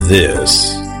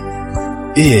This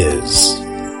is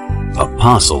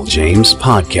Apostle James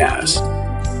Podcast,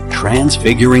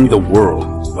 transfiguring the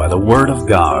world by the Word of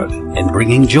God and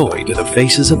bringing joy to the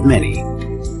faces of many.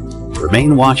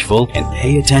 Remain watchful and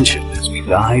pay attention as we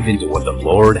dive into what the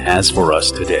Lord has for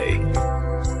us today.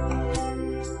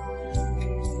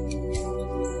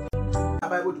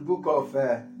 Bible, the book of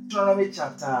Deuteronomy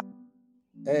chapter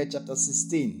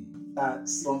 16,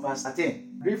 from verse 13.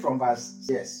 Read from verse,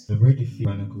 yes. Celebrate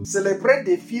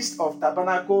the feast of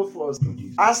tabernacle for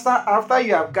After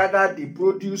you have gathered the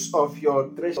produce of your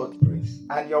treasure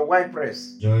and your wine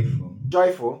press,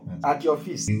 joyful at your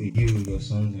feast.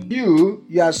 You,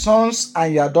 your sons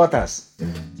and your daughters,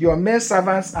 your male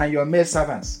servants and your maid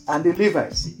servants, and the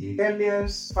Levites,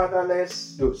 aliens,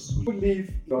 fatherless, those who live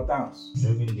in your towns.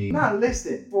 7 days. Now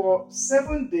listen, for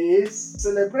 7 days,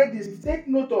 celebrate this. Take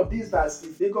note of this verse,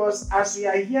 because as we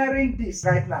are hearing this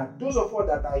right now, those of us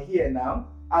that are here now,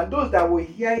 and those that will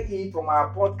hear it from our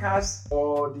podcast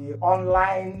or the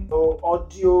online or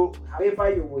audio, however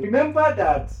you will. Remember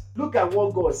that, look at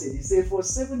what God said. He said for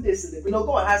 7 days,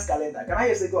 God has calendar. Can I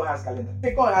hear say God has calendar?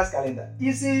 Say God has calendar.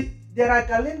 You see, there are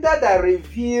calendars that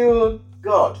reveal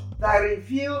God, that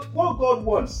reveal what God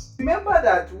wants. Remember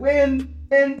that when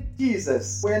Mary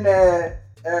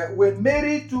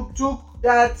took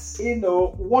that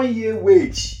 1 year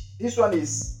wage, this one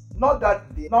is not the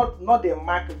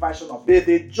Mark version of it,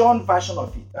 the John version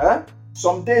of it.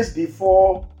 Some days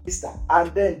before Easter,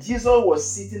 and then Jesus was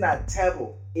sitting at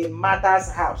table in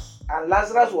Martha's house, and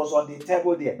Lazarus was on the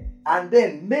table there. And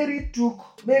then Mary took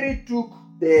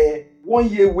the 1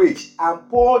 year wage and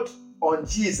poured on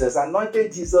Jesus,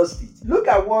 anointed Jesus' feet. Look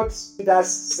at what Judas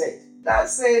said. That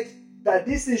said that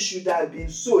this thing should have been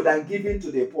sold and given to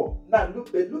the poor. Now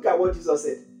look at what Jesus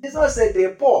said. Jesus said, the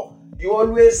poor you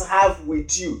always have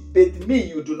with you, but me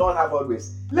you do not have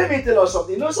always. Let me tell you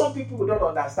something. Some people don't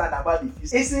understand about the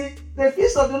feast. You see, the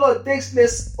feast of the Lord takes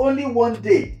place only 1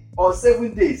 day or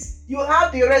 7 days. You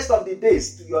have the rest of the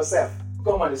days to yourself.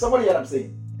 Come on, somebody hear what I'm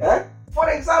saying? For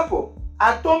example,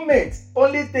 atonement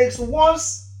only takes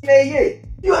once in a year.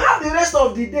 You have the rest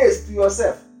of the days to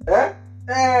yourself.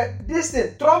 This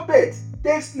thing, trumpet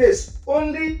takes place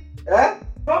only.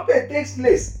 Trumpet takes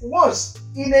place once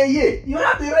in a year. You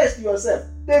have the rest to yourself.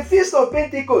 The Feast of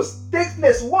Pentecost takes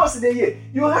place once in a year.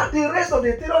 You have the rest of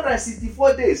the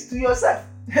 364 days to yourself.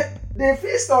 The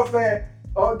Feast of the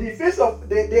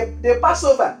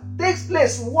Passover takes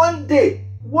place 1 day.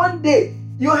 1 day.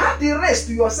 You have the rest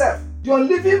to yourself. Your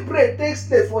living bread takes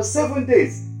place for 7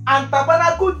 days. And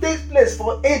tabernacle takes place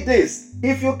for 8 days.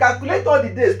 If you calculate all the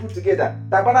days put together,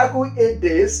 tabernacle 8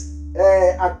 days,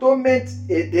 atonement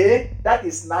a day, that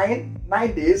is 9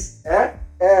 days.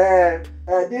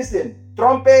 This thing,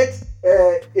 trumpet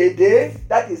a day,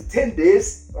 that is 10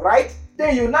 days, right?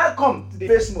 Then you now come to the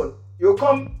first month. You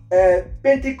come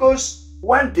Pentecost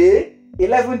 1 day,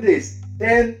 11 days.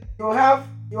 Then you have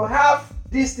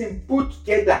this thing put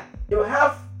together. You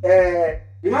have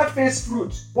first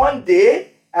fruit 1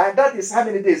 day, and that is how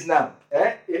many days now?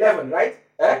 11, right?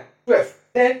 12.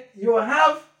 Then you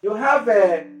have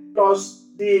plus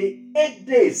the 8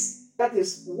 days, that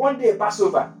is 1 day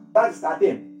Passover, that is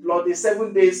 13, plus the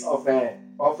 7 days of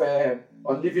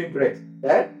unleavened bread.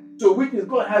 So which means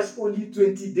God has only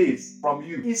 20 days from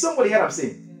you. Is somebody here I'm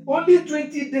saying? Only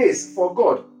 20 days for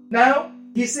God. Now,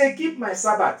 he said, keep my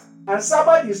Sabbath. And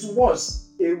Sabbath is once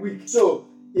a week. So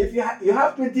if you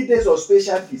have 20 days of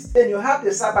special feast, then you have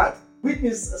the Sabbath, which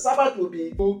means Sabbath will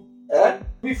be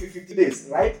 50 days,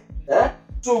 right?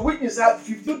 So which means have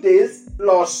 50 days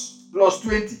plus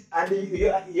 20, and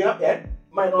you have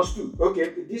minus 2.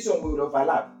 Okay, this one will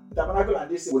overlap. Tabernacle and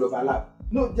this will overlap.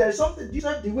 No, there is something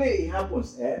different. The way it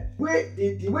happens, the way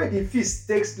the feast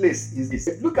takes place is this.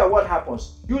 Look at what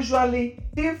happens. Usually,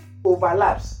 if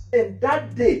overlaps, then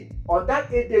that day, on that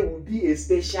 8th day, will be a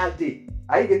special day.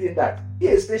 Are you getting that? Be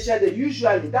a special day.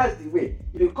 Usually, that's the way.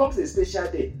 It becomes a special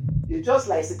day. It's just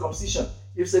like circumcision.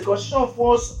 If circumcision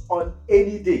falls on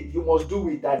any day, you must do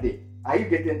it that day. Are you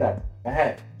getting that?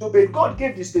 So, but God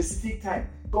gave the specific time,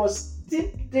 because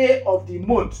 15th day of the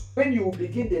month, when you will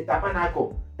begin the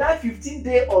tabernacle, that 15th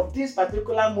day of this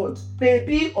particular month may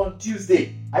be on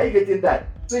Tuesday. Are you getting that?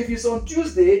 So if it's on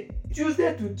Tuesday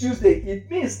to Tuesday, it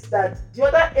means that the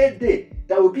other 8th day,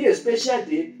 that will be a special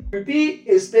day, will be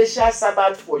a special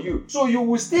Sabbath for you. So you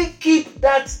will still keep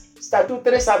that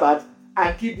statutory Sabbath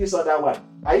and keep this other one.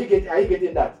 Are you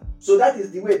getting that? So that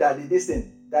is the way that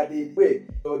that the way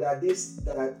that this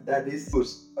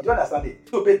goes. Do you understand it?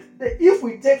 So, but if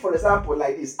we take, for example,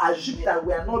 like this, assuming that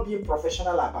we are not being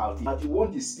professional about it, but you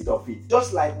want the speed of it,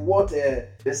 just like what the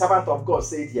servant of God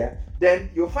said here,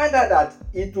 then you'll find out that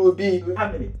it will be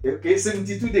how many? Okay,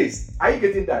 72 days. Are you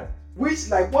getting that? Which,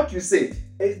 like what you said,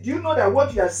 do you know that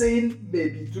what you are saying may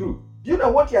be true? Do you know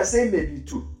what you are saying may be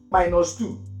true? Minus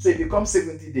 2, so it becomes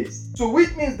 70 days. So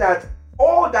which means that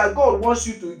all that God wants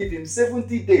you to give him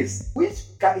 70 days, which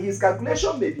his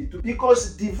calculation may be true,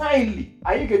 because divinely,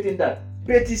 are you getting that?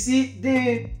 But you see,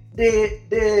 the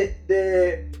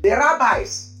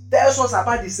rabbis tells us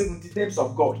about the 70 names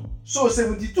of God. So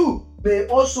 72 may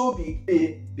also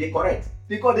be correct,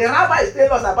 because the rabbis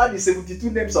tell us about the 72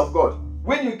 names of God.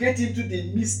 When you get into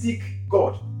the mystic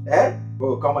God,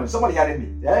 oh, come on, somebody hearing me?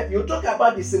 You talk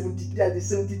about the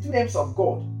 72 names of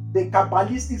God. The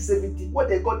Kabbalistic 70, what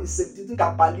they call the 72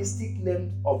 Kabbalistic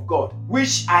name of God,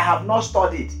 which I have not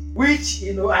studied, which,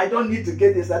 I don't need to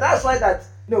get this. And that's why that,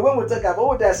 when we talk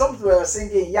about, there's something we are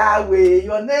singing, Yahweh,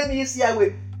 your name is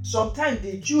Yahweh. Sometimes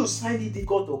the Jews find it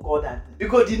difficult to call that,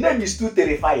 because the name is too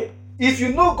terrifying. If you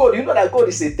know God, you know that God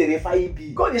is a terrifying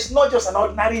being. God is not just an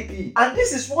ordinary being. And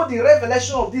this is what the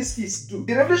revelation of this feast do.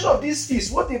 The revelation of this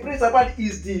feast, what they praise about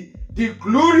is the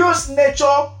glorious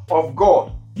nature of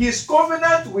God. His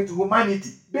covenant with humanity.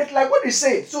 But like what he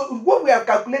said, so what we have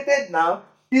calculated now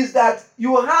is that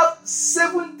you have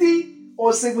 70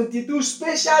 or 72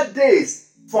 special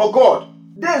days for God.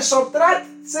 Then subtract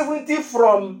 70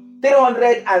 from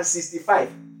 365.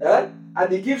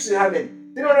 And it gives you how many?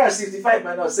 365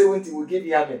 minus 70 will give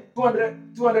you how many?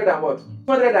 200 and what?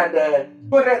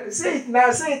 200. Say it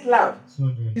now, say it loud.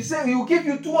 You say he will give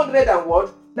you 200 and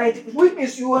what? 90, which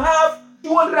means you have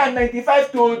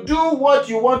 295 to do what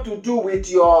you want to do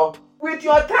with your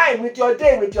time, with your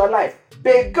day, with your life.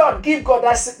 But God, give God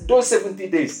those 70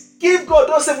 days. Give God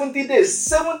those 70 days,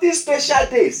 70 special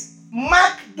days.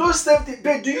 Mark those 70.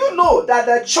 But do you know that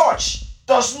the church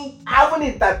haven't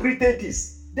interpreted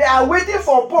this? They are waiting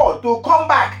for Paul to come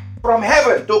back from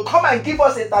heaven to come and give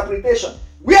us interpretation.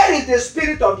 Where is the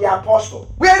spirit of the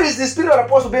apostle? Where is the spirit of the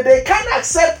apostle? But they can't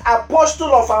accept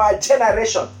apostle of our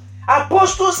generation.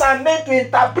 Apostles are meant to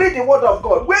interpret the word of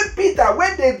God. When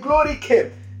the glory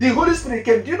came, the Holy Spirit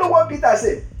came. Do you know what Peter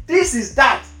said? This is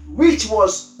that which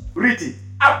was written.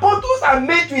 Apostles are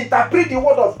meant to interpret the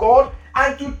word of God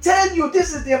and to tell you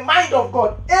this is the mind of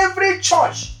God. Every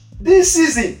church this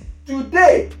season,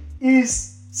 today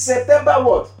is September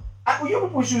what? You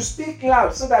people should speak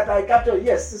loud so that I capture.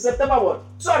 Yes, September what?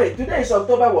 Sorry, today is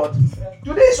October what?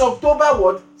 Today is October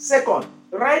what? 2nd,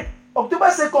 right? October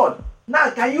 2nd.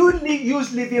 Now, can you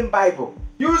use Living Bible?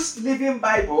 Use Living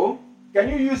Bible. Can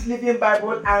you use Living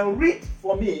Bible and read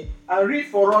for me and read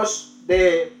for us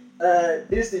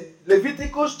this in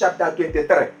Leviticus chapter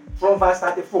 23 from verse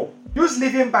 34. Use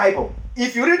Living Bible.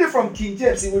 If you read it from King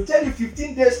James, it will tell you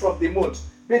 15 days from the month.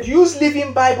 But use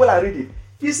Living Bible and read it.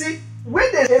 You see, when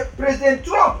there's President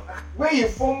Trump, when he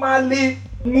formally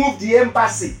moved the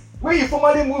embassy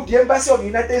of the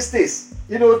United States,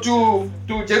 to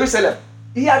Jerusalem,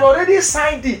 he had already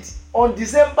signed it on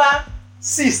December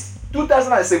 6th,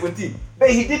 2017, but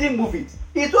he didn't move it.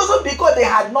 It wasn't because they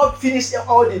had not finished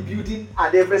all the building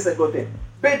and every single thing,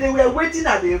 but they were waiting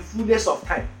at the fullness of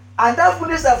time. And that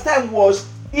fullness of time was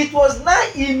now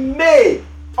in May,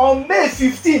 on May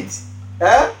 15th,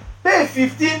 May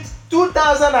 15th,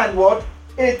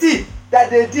 2018, that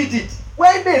they did it.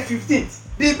 Why May 15th?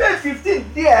 The May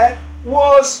 15th there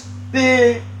was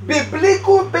the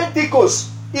biblical Pentecost.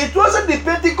 It wasn't the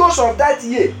Pentecost of that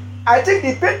year. I think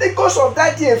the Pentecost of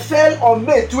that year fell on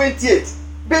May 28th.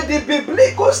 But the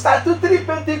biblical statutory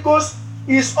Pentecost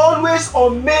is always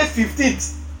on May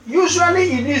 15th.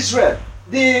 Usually in Israel,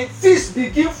 the feast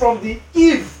begins from the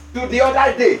eve to the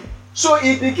other day. So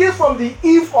it begins from the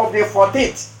eve of the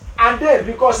 14th. And then,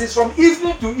 because it's from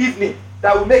evening to evening,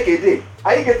 that will make a day.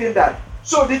 Are you getting that?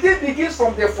 So the day begins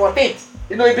from the 14th.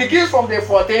 It begins from the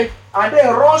 14th and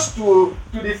then runs to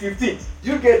the 15th.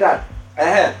 Do you get that?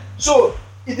 So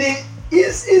the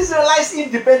Israelites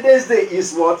Independence Day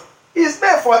is what? It's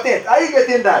May 14th. Are you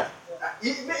getting that?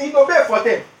 May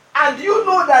 14th. And you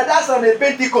know that that's on a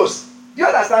Pentecost. Do you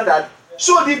understand that?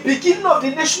 So the beginning of the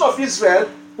nation of Israel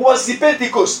was the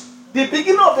Pentecost. The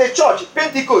beginning of the church,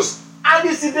 Pentecost. And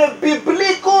it's in the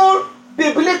biblical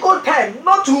time,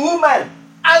 not human.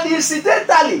 And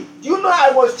incidentally, you know,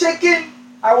 I was checking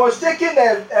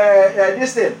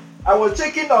this thing. I was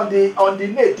checking on the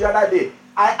net the other day.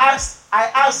 I asked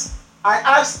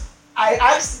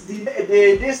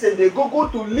the Google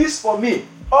to list for me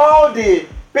all the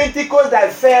Pentecost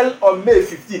that fell on May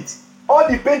 15th. all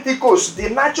the Pentecost, the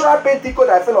natural Pentecost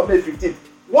that fell on May 15th,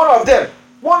 one of them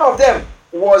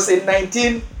was in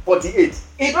 1948.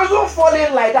 It doesn't fall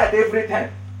in like that every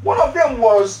time. One of them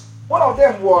was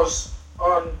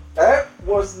on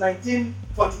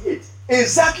 1948.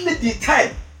 Exactly the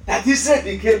time that Israel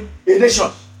became a nation.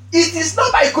 It is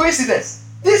not by coincidence.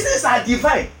 These things are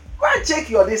divine. Go and check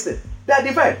your list. They are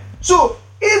divine. So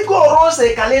if God runs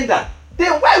a calendar,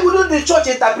 then why wouldn't the church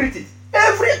interpret it?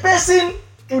 Every person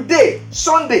today,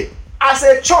 Sunday, as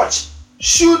a church,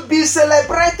 should be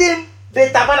celebrating the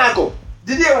tabernacle.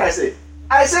 Did you hear what I said?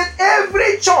 I said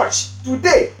every church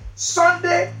today,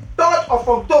 Sunday, 3rd of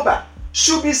October,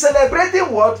 should be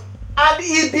celebrating what? And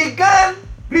it began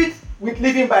with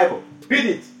Living Bible. Read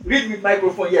it. Read with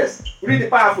microphone, yes. Read it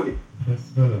powerfully.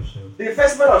 Festival of Shelters. The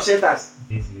Festival of Shelters.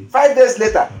 5 days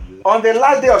later, on the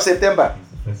last day of September.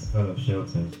 The Festival of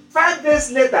Shelters. 5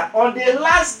 days later, on the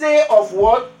last day of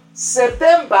what?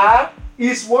 September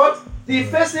is what? The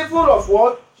Festival of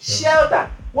what? Shelter.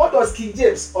 What does King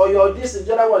James or your this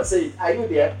general one say? Are you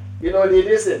there? You know, they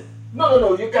listen.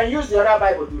 No. You can use the other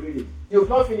Bible to read it. You've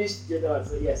not finished general,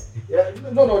 so yes.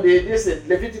 No, they listen.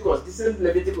 Leviticus, the same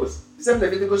Leviticus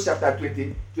chapter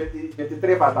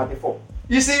 23 verse 34.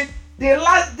 You see, the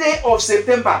last day of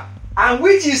September, and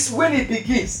which is when it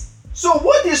begins. So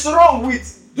what is wrong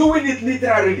with doing it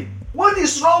literally? What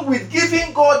is wrong with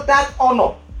giving God that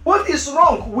honor? What is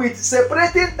wrong with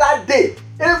separating that day?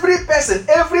 Every person,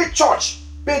 every church.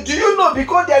 But do you know,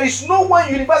 because there is no one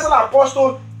universal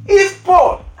apostle, if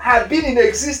Paul had been in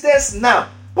existence now,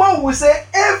 Paul will say,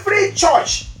 every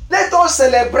church, let us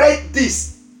celebrate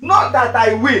this. Not that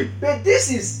I will, but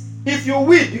this is, if you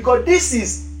will, because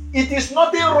it is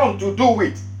nothing wrong to do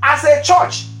it. As a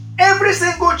church, every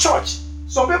single church,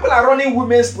 some people are running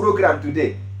women's program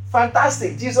today.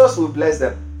 Fantastic, Jesus will bless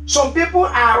them. Some people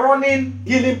are running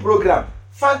healing program.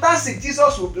 Fantastic,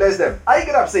 Jesus will bless them. Are you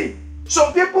get what I'm saying?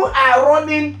 Some people are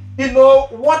running,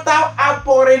 water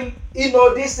outpouring,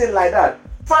 this thing like that.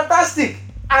 Fantastic.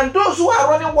 And those who are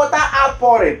running water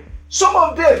outpouring, some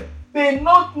of them may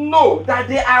not know that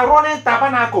they are running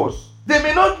tabernacles. They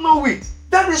may not know it.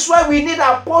 That is why we need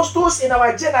apostles in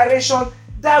our generation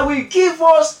that will give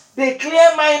us the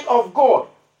clear mind of God.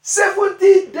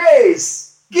 70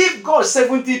 days. Give God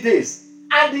 70 days.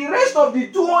 And the rest of the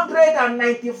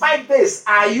 295 days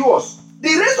are yours.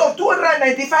 The rest of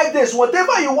 295 days,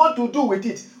 whatever you want to do with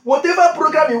it, whatever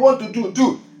program you want to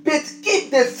do. But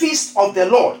keep the feast of the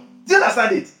Lord. Do you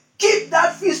understand it? Keep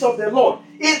that feast of the Lord.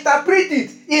 Interpret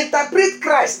it. Interpret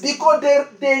Christ. Because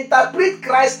they interpret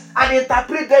Christ and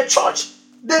interpret the church.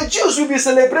 The Jews will be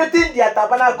celebrating their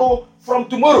tabernacle from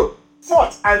tomorrow,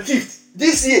 4th and 5th,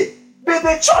 this year. But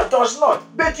the church does not.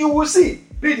 But you will see.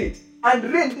 Read it. And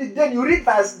then you read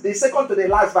the second to the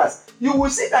last verse. You will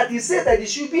see that he said that it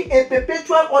should be a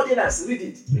perpetual ordinance. Read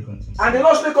it. And the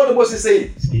Lord spake unto Moses,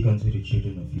 saying, Speak unto the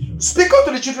children of Israel. Speak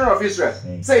unto the children of Israel,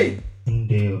 saying,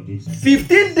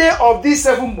 15th day of this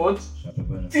 7th month,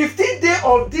 15th day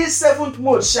of this 7th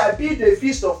month shall be the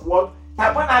feast of what?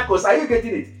 Tabernacles. Are you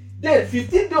getting it? Then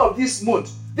 15th day of this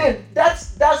month. Then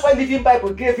that's why Living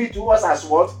Bible gave it to us as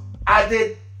what? At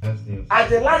the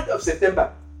last of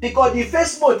September. Because the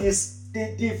first month is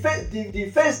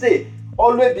the first day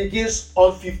always begins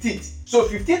on 15th. So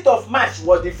 15th of March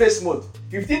was the first month.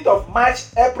 15th of March,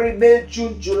 April, May,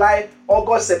 June, July,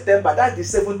 August, September. That's the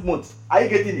 7th month. Are you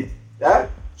getting it? Yeah?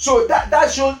 So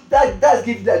that shows that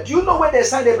gives that. Do you know when they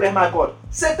signed the Abraham Accord?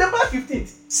 September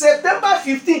 15th. September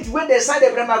 15th when they signed the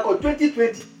Abraham Accord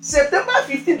 2020. September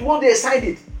 15th when they signed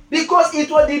it. Because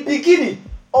it was the beginning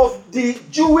of the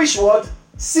Jewish what?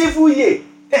 Civil year.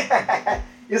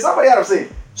 Is somebody else saying?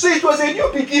 So it was a new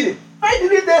beginning. Why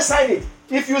didn't they sign it?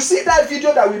 If you see that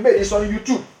video that we made, it's on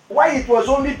YouTube. Why it was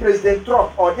only President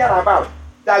Trump or thereabout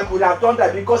that could have done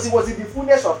that, because it was in the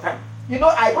fullness of time.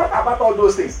 I brought about all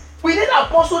those things. We need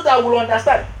apostles that will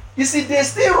understand. You see, they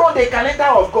still run the calendar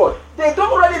of God. They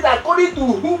don't run it according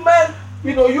to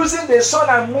human, using the sun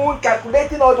and moon,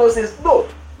 calculating all those things. No.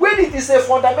 When it is a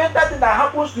fundamental thing that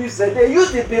happens to Israel, they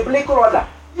use the biblical order.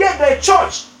 Yet the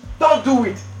church don't do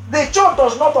it. The church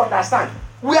does not understand.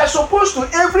 We are supposed to,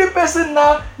 every person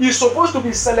now is supposed to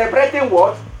be celebrating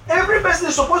what? Every person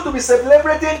is supposed to be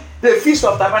celebrating the Feast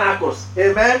of Tabernacles.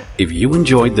 Amen. If you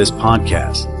enjoyed this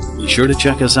podcast, be sure to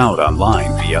check us out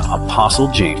online via Apostle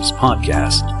James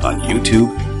Podcast on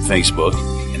YouTube, Facebook,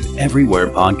 and everywhere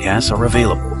podcasts are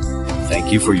available.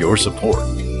 Thank you for your support.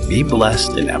 Be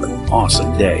blessed and have an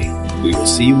awesome day. We will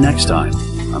see you next time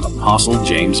on Apostle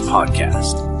James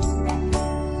Podcast.